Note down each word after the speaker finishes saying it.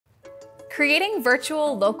Creating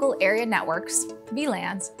virtual local area networks,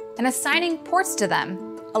 VLANs, and assigning ports to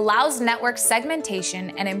them allows network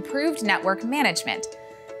segmentation and improved network management.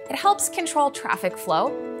 It helps control traffic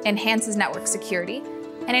flow, enhances network security,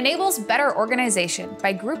 and enables better organization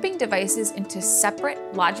by grouping devices into separate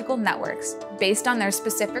logical networks based on their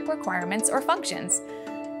specific requirements or functions.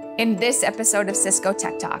 In this episode of Cisco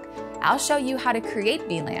Tech Talk, I'll show you how to create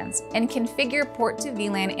VLANs and configure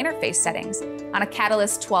port-to-VLAN interface settings on a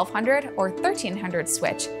Catalyst 1200 or 1300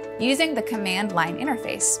 switch using the command line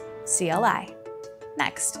interface, CLI.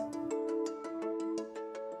 Next.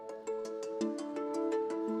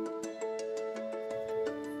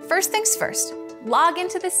 First things first, log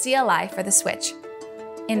into the CLI for the switch.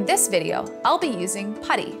 In this video, I'll be using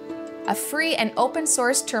PuTTY, a free and open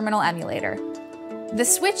source terminal emulator. The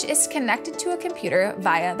switch is connected to a computer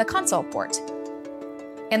via the console port.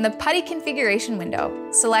 In the PuTTY configuration window,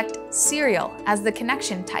 select Serial as the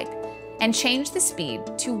connection type and change the speed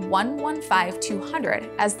to 115/200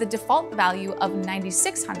 as the default value of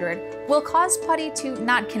 9600 will cause PuTTY to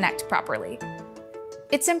not connect properly.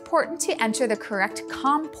 It's important to enter the correct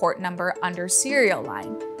COM port number under serial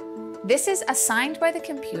line. This is assigned by the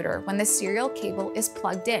computer when the serial cable is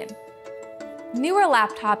plugged in. Newer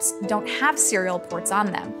laptops don't have serial ports on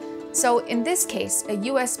them, so in this case, a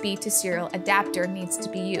USB to serial adapter needs to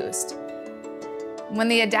be used. When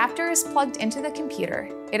the adapter is plugged into the computer,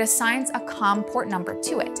 it assigns a COM port number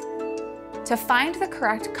to it. To find the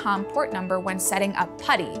correct COM port number when setting up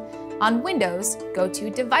PuTTY, on Windows, go to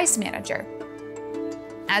Device Manager.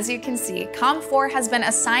 As you can see, COM4 has been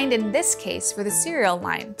assigned in this case for the serial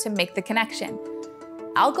line to make the connection.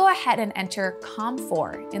 I'll go ahead and enter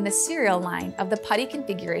COM4 in the serial line of the PuTTY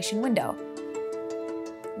configuration window.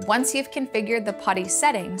 Once you've configured the PuTTY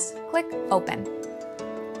settings, click Open.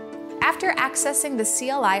 After accessing the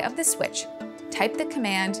CLI of the switch, type the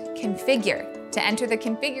command configure to enter the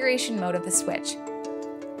configuration mode of the switch.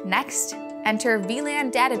 Next, enter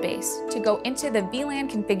VLAN database to go into the VLAN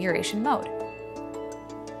configuration mode.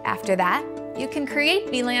 After that, you can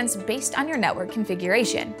create VLANs based on your network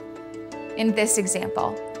configuration. In this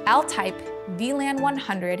example, I'll type VLAN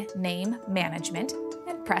 100 name management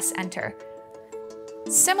and press enter.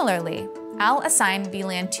 Similarly, I'll assign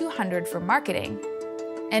VLAN 200 for marketing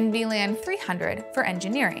and VLAN 300 for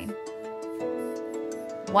engineering.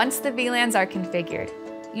 Once the VLANs are configured,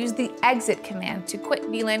 use the exit command to quit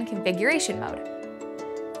VLAN configuration mode.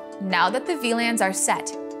 Now that the VLANs are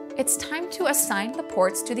set, it's time to assign the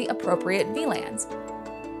ports to the appropriate VLANs.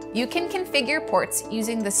 You can configure ports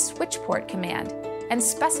using the switch port command and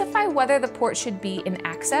specify whether the port should be in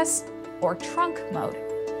access or trunk mode.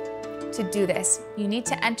 To do this, you need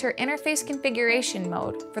to enter interface configuration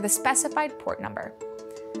mode for the specified port number.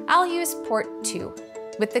 I'll use port 2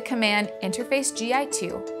 with the command interface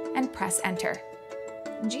GI2 and press enter.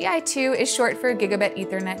 GI2 is short for Gigabit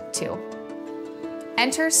Ethernet 2.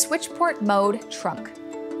 Enter switch port mode trunk.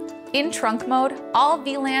 In trunk mode, all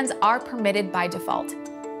VLANs are permitted by default.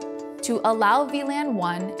 To allow VLAN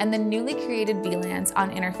 1 and the newly created VLANs on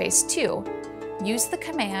interface 2, use the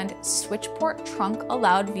command switch port trunk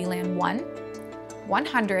allowed VLAN 1,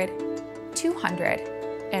 100, 200,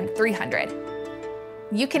 and 300.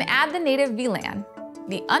 You can add the native VLAN,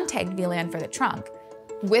 the untagged VLAN for the trunk,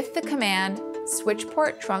 with the command switch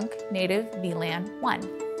port trunk native VLAN 1.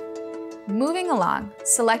 Moving along,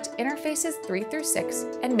 select interfaces 3 through 6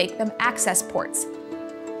 and make them access ports.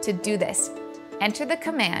 To do this, enter the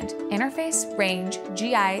command interface range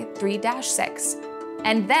GI 3-6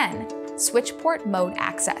 and then switch port mode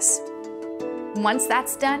access. Once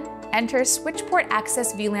that's done, enter switch port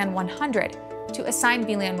access VLAN 100 to assign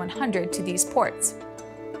VLAN 100 to these ports.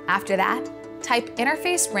 After that, type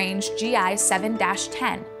interface range GI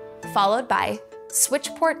 7-10 followed by switch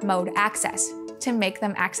port mode access to make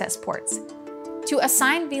them access ports. To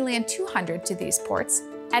assign VLAN 200 to these ports,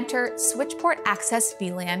 enter switch port access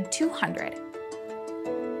VLAN 200.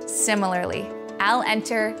 Similarly, I'll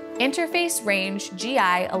enter interface range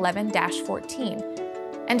GI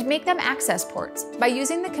 11-14 and make them access ports by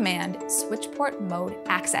using the command switch port mode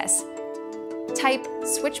access. Type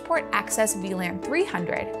switch port access VLAN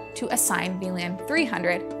 300 to assign VLAN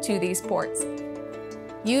 300 to these ports.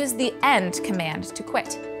 Use the end command to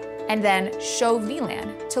quit, and then show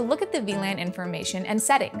VLAN to look at the VLAN information and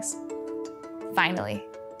settings. Finally,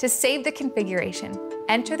 to save the configuration,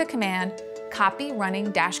 enter the command copy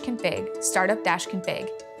running -config startup-config,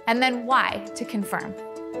 and then Y to confirm.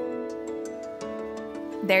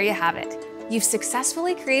 There you have it. You've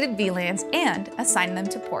successfully created VLANs and assigned them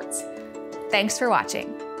to ports. Thanks for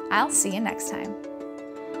watching. I'll see you next time.